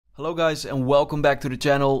Hello guys and welcome back to the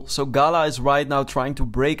channel. So GALA is right now trying to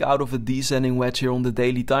break out of a descending wedge here on the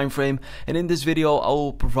daily time frame, and in this video I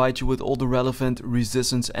will provide you with all the relevant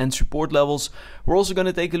resistance and support levels. We're also going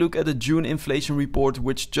to take a look at the June inflation report,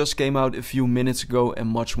 which just came out a few minutes ago, and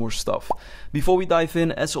much more stuff. Before we dive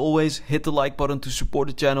in, as always, hit the like button to support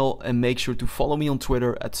the channel and make sure to follow me on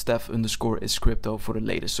Twitter at @𝗕𝗶𝗁𝗏𝗧𝗏 for the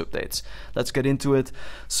latest updates. Let's get into it.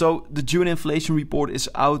 So the June inflation report is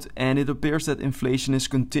out and it appears that inflation is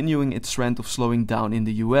continuing its trend of slowing down in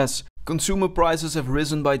the US. Consumer prices have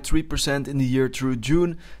risen by 3% in the year through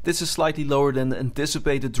June. This is slightly lower than the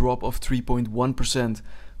anticipated drop of 3.1%.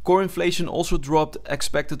 Core inflation also dropped.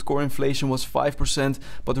 Expected core inflation was 5%,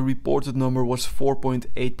 but the reported number was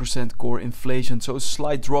 4.8% core inflation, so a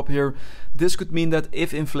slight drop here. This could mean that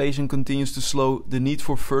if inflation continues to slow, the need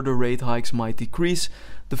for further rate hikes might decrease.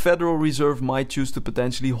 The Federal Reserve might choose to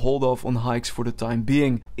potentially hold off on hikes for the time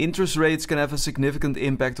being. Interest rates can have a significant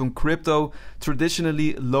impact on crypto.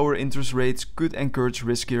 Traditionally, lower interest rates could encourage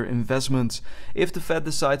riskier investments. If the Fed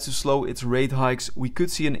decides to slow its rate hikes, we could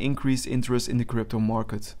see an increased interest in the crypto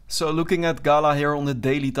market. So looking at GALA here on the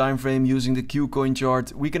daily time frame using the KuCoin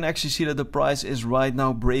chart, we can actually see that the price is right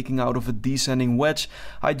now breaking out of a descending wedge.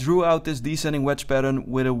 I drew out this descending wedge pattern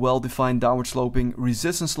with a well-defined downward sloping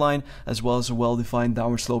resistance line as well as a well-defined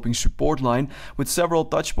downward sloping support line with several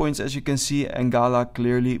touch points, as you can see, and GALA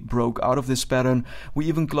clearly broke out of this pattern. We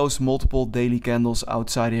even closed multiple daily candles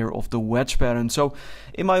outside here of the wedge pattern. So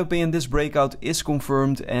in my opinion, this breakout is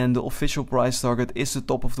confirmed and the official price target is the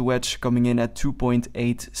top of the wedge, coming in at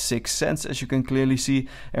 2.86 cents, as you can clearly see.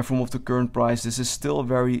 And from the current price, this is still a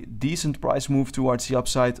very decent price move towards the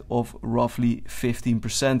upside of roughly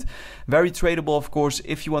 15%. Very tradable, of course.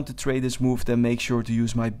 If you want to trade this move, then make sure to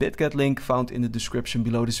use my BitGet link found in the description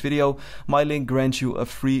below this video. My link grants you a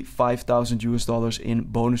free $5,000 in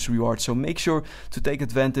bonus reward, so make sure to take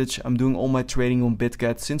advantage. I'm doing all my trading on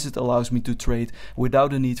BitGet since it allows me to trade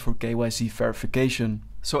without the need for KYC verification.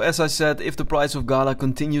 So as I said, if the price of GALA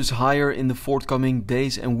continues higher in the forthcoming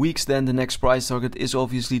days and weeks, then the next price target is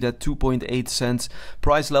obviously that 2.8 cents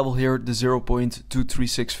price level here, the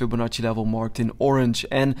 0.236 Fibonacci level marked in orange.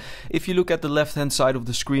 And if you look at the left hand side of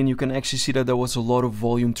the screen, you can actually see that there was a lot of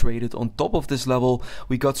volume traded on top of this level.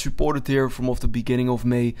 We got supported here from the beginning of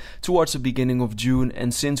May towards the beginning of June,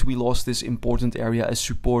 and since we lost this important area as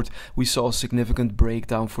support, we saw a significant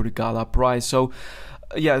breakdown for the GALA price. So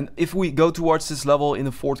yeah, if we go towards this level in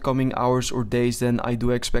the forthcoming hours or days, then I do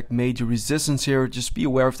expect major resistance here. Just be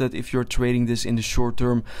aware of that if you're trading this in the short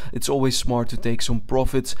term. It's always smart to take some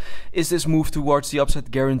profits. Is this move towards the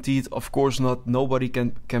upside guaranteed? Of course not. Nobody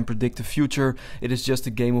can predict the future. It is just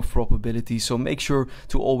a game of probability. So make sure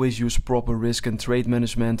to always use proper risk and trade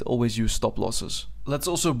management. Always use stop losses. Let's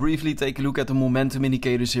also briefly take a look at the momentum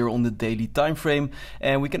indicators here on the daily time frame,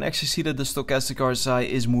 and we can actually see that the stochastic RSI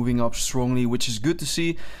is moving up strongly, which is good to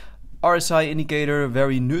see. RSI indicator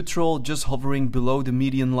very neutral, just hovering below the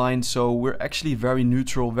median line, so we're actually very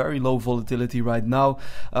neutral, very low volatility right now.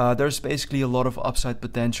 There's basically a lot of upside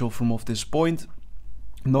potential from this point.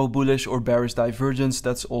 No bullish or bearish divergence,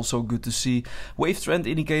 that's also good to see. Wave trend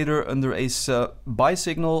indicator under a buy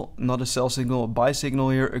signal, not a sell signal, a buy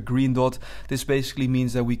signal here, a green dot. This basically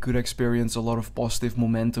means that we could experience a lot of positive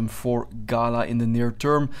momentum for GALA in the near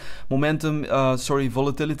term.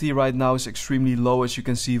 Volatility right now is extremely low. As you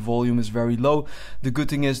can see, volume is very low. The good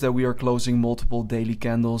thing is that we are closing multiple daily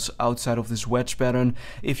candles outside of this wedge pattern.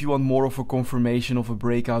 If you want more of a confirmation of a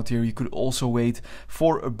breakout here, you could also wait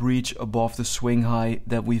for a breach above the swing high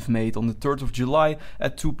that we've made on the 3rd of July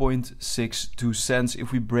at 2.62 cents.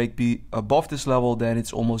 If we break above this level, then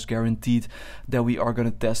it's almost guaranteed that we are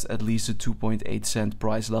going to test at least a 2.8 cent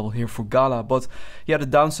price level here for GALA. But yeah, the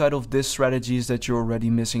downside of this strategy is that you're already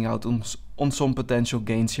missing out on some potential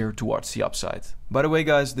gains here towards the upside. By the way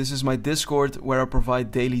guys, this is my Discord where I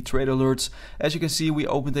provide daily trade alerts. As you can see, we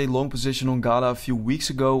opened a long position on GALA a few weeks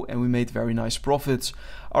ago and we made very nice profits.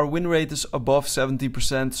 Our win rate is above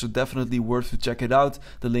 70%, so definitely worth to check it out.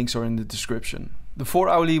 The links are in the description. The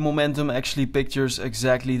 4-hourly momentum actually pictures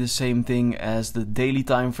exactly the same thing as the daily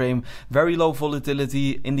time frame. Very low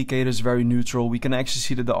volatility, indicators very neutral. We can actually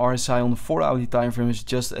see that the RSI on the 4-hourly time frame is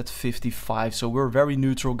just at 55. So we're very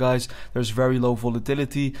neutral, guys. There's very low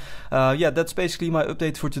volatility. Yeah, that's basically my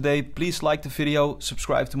update for today. Please like the video,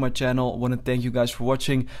 subscribe to my channel. I want to thank you guys for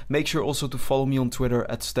watching. Make sure also to follow me on Twitter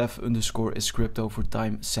at @𝗕𝗶_is_crypto for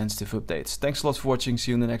time sensitive updates. Thanks a lot for watching.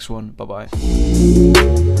 See you in the next one. Bye bye.